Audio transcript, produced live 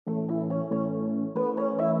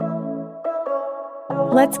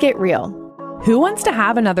Let's get real. Who wants to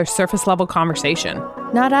have another surface level conversation?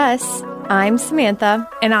 Not us. I'm Samantha.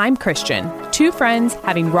 And I'm Christian. Two friends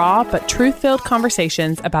having raw but truth-filled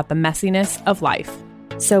conversations about the messiness of life.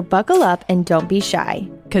 So buckle up and don't be shy.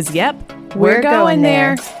 'Cause yep, we're going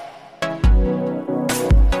there.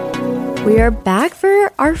 We are back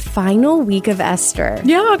for our final week of Esther.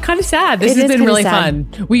 Yeah, kind of sad. This has been really fun.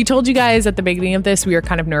 We told you guys at the beginning of this, we were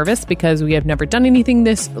kind of nervous because we have never done anything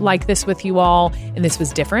like this with you all, and this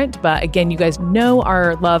was different. But again, you guys know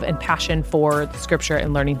our love and passion for the scripture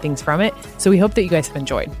and learning things from it. So we hope that you guys have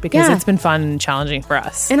enjoyed because it's been fun and challenging for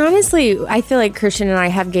us. And honestly, I feel like Christian and I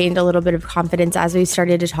have gained a little bit of confidence as we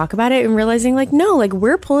started to talk about it and realizing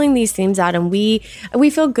we're pulling these themes out and we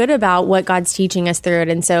feel good about what God's teaching us through it.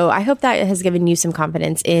 And so I hope that has given you some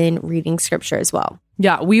confidence in reading scripture as well.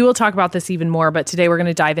 Yeah, we will talk about this even more, but today we're going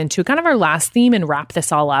to dive into kind of our last theme and wrap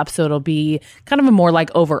this all up. So it'll be kind of a more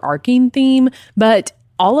overarching theme, but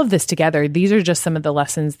all of this together, these are just some of the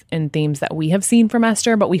lessons and themes that we have seen from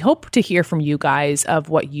Esther, but we hope to hear from you guys of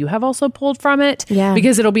what you have also pulled from it,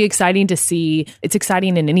 because it'll be exciting to see. It's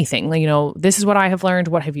exciting in anything. This is what I have learned.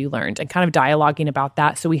 What have you learned? And kind of dialoguing about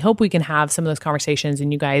that. So we hope we can have some of those conversations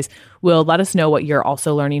and you guys will let us know what you're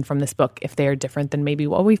also learning from this book if they're different than maybe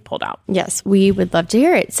what we've pulled out. Yes, we would love to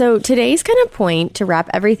hear it. So today's kind of point to wrap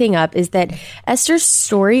everything up is that Esther's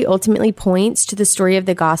story ultimately points to the story of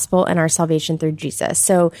the gospel and our salvation through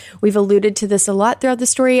Jesus. So we've alluded to this a lot throughout the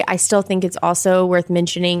story. I still think it's also worth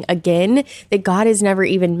mentioning again that God is never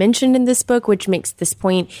even mentioned in this book, which makes this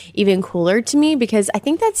point even cooler to me because I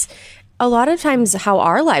think that's a lot of times how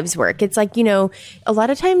our lives work. It's a lot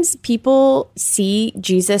of times people see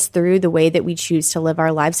Jesus through the way that we choose to live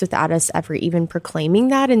our lives without us ever even proclaiming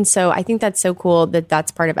that. And so I think that's so cool that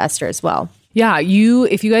that's part of Esther as well. Yeah,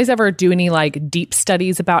 if you guys ever do any deep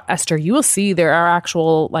studies about Esther, you will see there are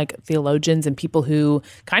actual theologians and people who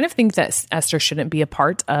kind of think that Esther shouldn't be a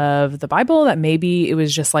part of the Bible, that maybe it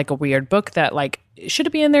was just a weird book that should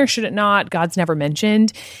it be in there? Should it not? God's never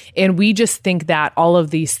mentioned. And we just think that all of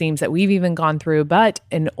these themes that we've even gone through,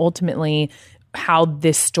 and ultimately how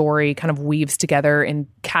this story kind of weaves together and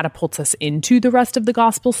catapults us into the rest of the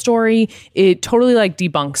gospel story, it totally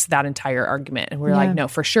debunks that entire argument. And we're no,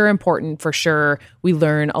 for sure important, for sure we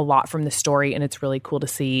learn a lot from the story, and it's really cool to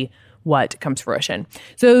see what comes to fruition.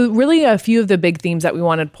 So really a few of the big themes that we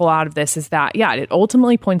wanted to pull out of this is that, it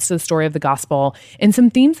ultimately points to the story of the gospel. And some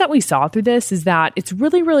themes that we saw through this is that it's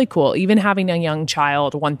really, really cool. Even having a young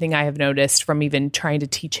child, one thing I have noticed from even trying to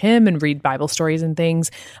teach him and read Bible stories and things,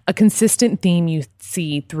 a consistent theme you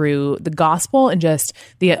see through the gospel and just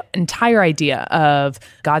the entire idea of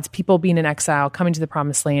God's people being in exile, coming to the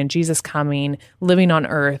promised land, Jesus coming, living on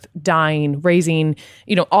earth, dying, raising,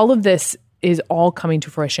 all of this is all coming to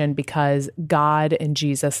fruition because God and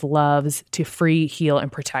Jesus loves to free, heal,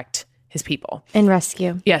 and protect his people. And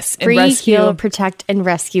rescue. Yes. Free, heal, protect, and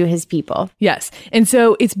rescue his people. Yes. And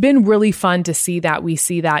so it's been really fun to see that. We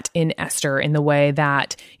see that in Esther in the way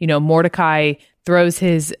that, Mordecai throws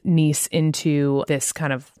his niece into this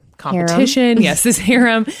kind of competition. Harem. Yes, this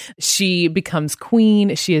harem. She becomes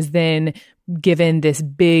queen. She is then given this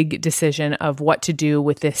big decision of what to do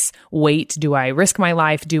with this weight. Do I risk my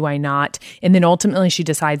life? Do I not? And then ultimately she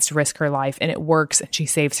decides to risk her life and it works and she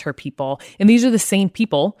saves her people. And these are the same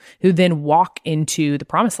people who then walk into the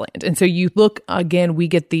promised land. And so you look again, we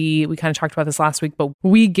kind of talked about this last week, but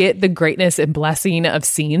we get the greatness and blessing of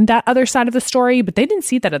seeing that other side of the story, but they didn't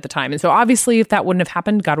see that at the time. And so obviously if that wouldn't have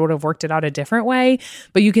happened, God would have worked it out a different way.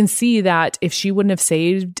 But you can see that if she wouldn't have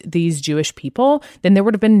saved these Jewish people, then there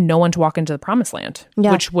would have been no one to walk into the promised land,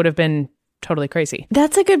 which would have been totally crazy.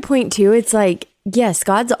 That's a good point too. It's yes,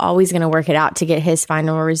 God's always going to work it out to get his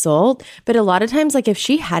final result. But a lot of times, if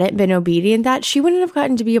she hadn't been obedient, that she wouldn't have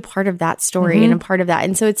gotten to be a part of that story and a part of that.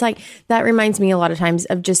 And so it's that reminds me a lot of times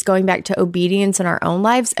of just going back to obedience in our own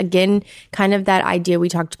lives. Again, kind of that idea we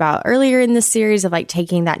talked about earlier in this series of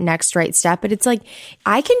taking that next right step. But it's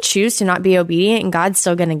I can choose to not be obedient and God's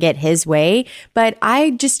still going to get his way, but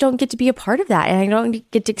I just don't get to be a part of that. And I don't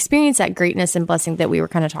get to experience that greatness and blessing that we were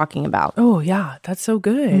kind of talking about. Oh yeah, that's so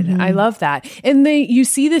good. I love that. And you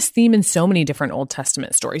see this theme in so many different Old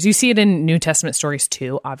Testament stories. You see it in New Testament stories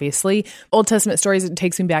too, obviously. Old Testament stories, it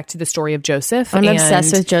takes me back to the story of Joseph. I'm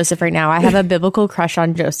obsessed with Joseph right now. I have a biblical crush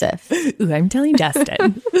on Joseph. Ooh, I'm telling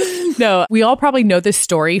Justin. No, we all probably know this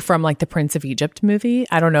story from the Prince of Egypt movie.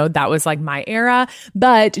 I don't know. That was my era.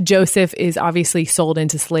 But Joseph is obviously sold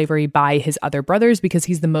into slavery by his other brothers because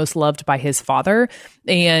he's the most loved by his father.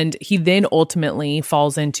 And he then ultimately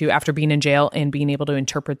falls into, after being in jail and being able to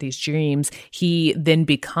interpret these dreams, he then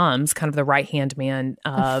becomes kind of the right-hand man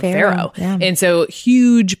of Pharaoh. Yeah. And so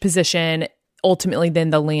huge position, ultimately then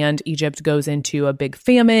the land, Egypt, goes into a big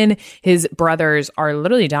famine. His brothers are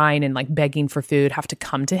literally dying and like begging for food, have to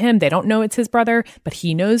come to him. They don't know it's his brother, but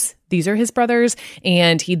he knows these are his brothers.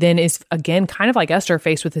 And he then is, again, kind of like Esther,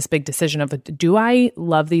 faced with this big decision of, do I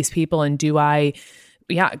love these people and do I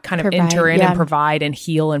kind of enter in and provide and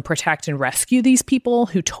heal and protect and rescue these people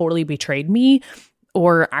who totally betrayed me?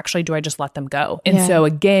 Or actually, do I just let them go? And so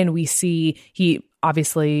again, we see he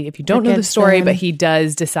obviously, if you don't know the story, but he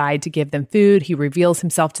does decide to give them food. He reveals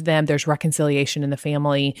himself to them. There's reconciliation in the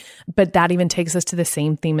family. But that even takes us to the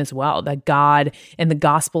same theme as well, that God and the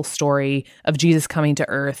gospel story of Jesus coming to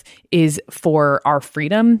earth is for our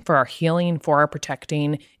freedom, for our healing, for our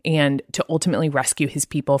protecting, and to ultimately rescue his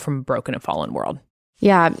people from a broken and fallen world.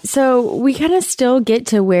 Yeah. So we kind of still get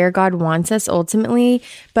to where God wants us ultimately.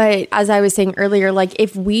 But as I was saying earlier, like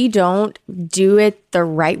if we don't do it the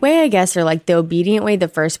right way, I guess, or like the obedient way, the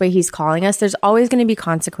first way he's calling us, there's always going to be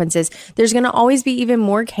consequences. There's going to always be even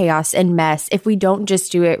more chaos and mess if we don't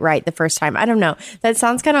just do it right the first time. I don't know. That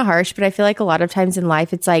sounds kind of harsh, but I feel like a lot of times in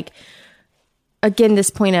life, it's like, again, this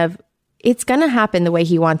point of it's going to happen the way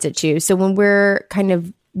he wants it to. So when we're kind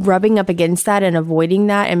of rubbing up against that and avoiding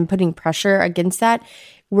that and putting pressure against that,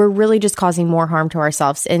 we're really just causing more harm to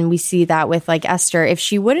ourselves. And we see that with like Esther. If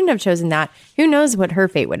she wouldn't have chosen that, who knows what her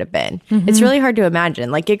fate would have been? Mm-hmm. It's really hard to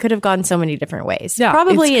imagine. Like it could have gone so many different ways. Yeah,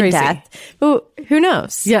 probably in death, but who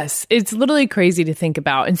knows? Yes, it's literally crazy to think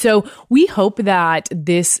about. And so we hope that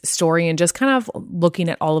this story and just kind of looking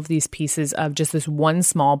at all of these pieces of just this one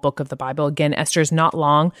small book of the Bible, again, Esther's not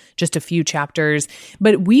long, just a few chapters,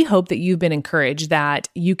 but we hope that you've been encouraged, that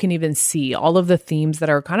you can even see all of the themes that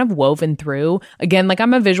are kind of woven through. Again, like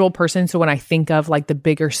I'm a visual person, so when I think of like the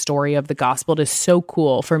bigger story of the gospel, it is so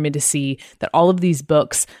cool for me to see that all of these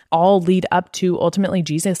books all lead up to ultimately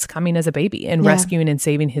Jesus coming as a baby and rescuing and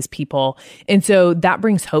saving his people. And so that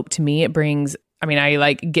brings hope to me. It brings, I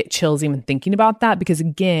like get chills even thinking about that, because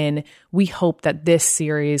again, we hope that this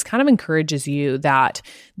series kind of encourages you that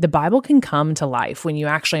the Bible can come to life when you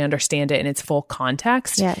actually understand it in its full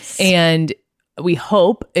context. Yes. And we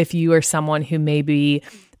hope if you are someone who maybe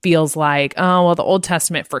feels like, oh, well, the Old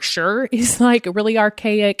Testament for sure is like really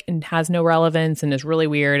archaic and has no relevance and is really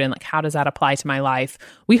weird. And like, how does that apply to my life?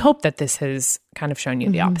 We hope that this has kind of shown you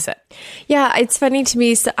the opposite. Yeah, it's funny to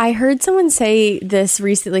me. So I heard someone say this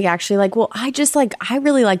recently, actually, like, well, I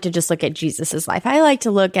really like to just look at Jesus's life. I like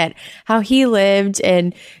to look at how he lived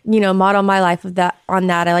and, model my life on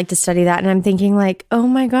that. I like to study that. And I'm thinking like, oh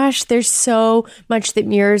my gosh, there's so much that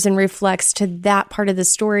mirrors and reflects to that part of the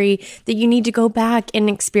story that you need to go back and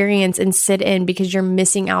experience and sit in, because you're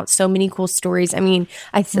missing out so many cool stories.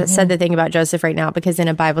 I said the thing about Joseph right now, because in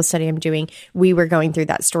a Bible study I'm doing, we were going through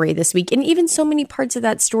that story this week. And even so many parts of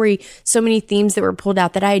that story, so many themes that were pulled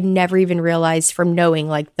out that I had never even realized from knowing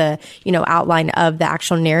like the, outline of the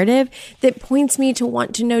actual narrative, that points me to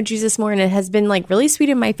want to know Jesus more. And it has been like really sweet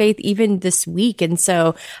in my faith even this week. And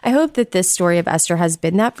so I hope that this story of Esther has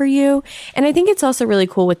been that for you. And I think it's also really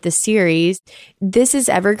cool with this series. This is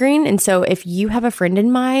evergreen. And so if you have a friend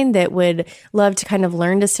in mind that would love to kind of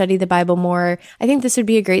learn to study the Bible more, I think this would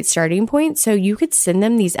be a great starting point. So you could send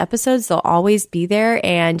them these episodes. They'll always be there,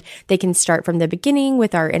 and they can start from the beginning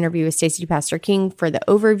with our interview with Stacey Pastor King for the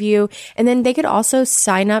overview. And then they could also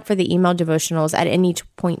sign up for the email devotionals at any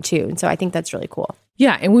point too. And so I think that's really cool.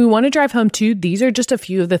 Yeah, and we want to drive home too. These are just a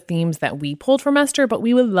few of the themes that we pulled from Esther, but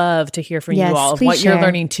we would love to hear from you all of what you're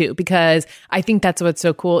learning too, because I think that's what's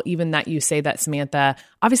so cool, even that you say that, Samantha.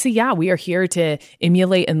 Obviously, yeah, we are here to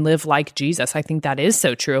emulate and live like Jesus. I think that is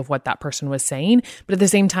so true of what that person was saying. But at the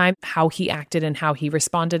same time, how he acted and how he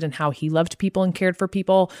responded and how he loved people and cared for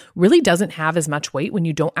people really doesn't have as much weight when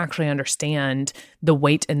you don't actually understand the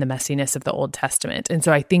weight and the messiness of the Old Testament. And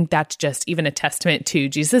so I think that's just even a testament to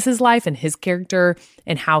Jesus's life and his character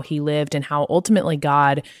and how he lived and how ultimately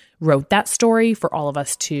God wrote that story for all of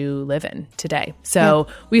us to live in today. So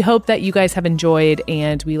we hope that you guys have enjoyed,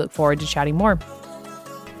 and we look forward to chatting more.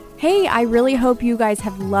 Hey, I really hope you guys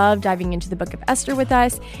have loved diving into the book of Esther with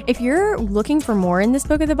us. If you're looking for more in this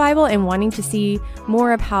book of the Bible and wanting to see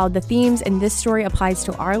more of how the themes in this story applies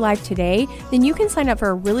to our life today, then you can sign up for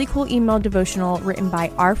a really cool email devotional written by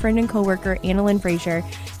our friend and coworker, Annalyn Frazier.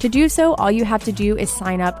 To do so, all you have to do is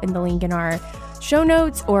sign up in the link in our show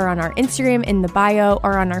notes or on our Instagram in the bio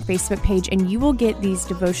or on our Facebook page, and you will get these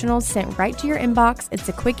devotionals sent right to your inbox. It's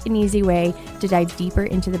a quick and easy way to dive deeper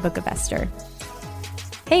into the book of Esther.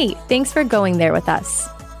 Hey, thanks for going there with us.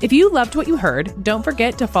 If you loved what you heard, don't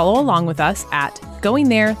forget to follow along with us at Going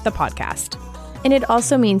There, the podcast. And it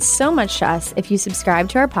also means so much to us if you subscribe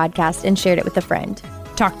to our podcast and shared it with a friend.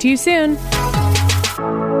 Talk to you soon.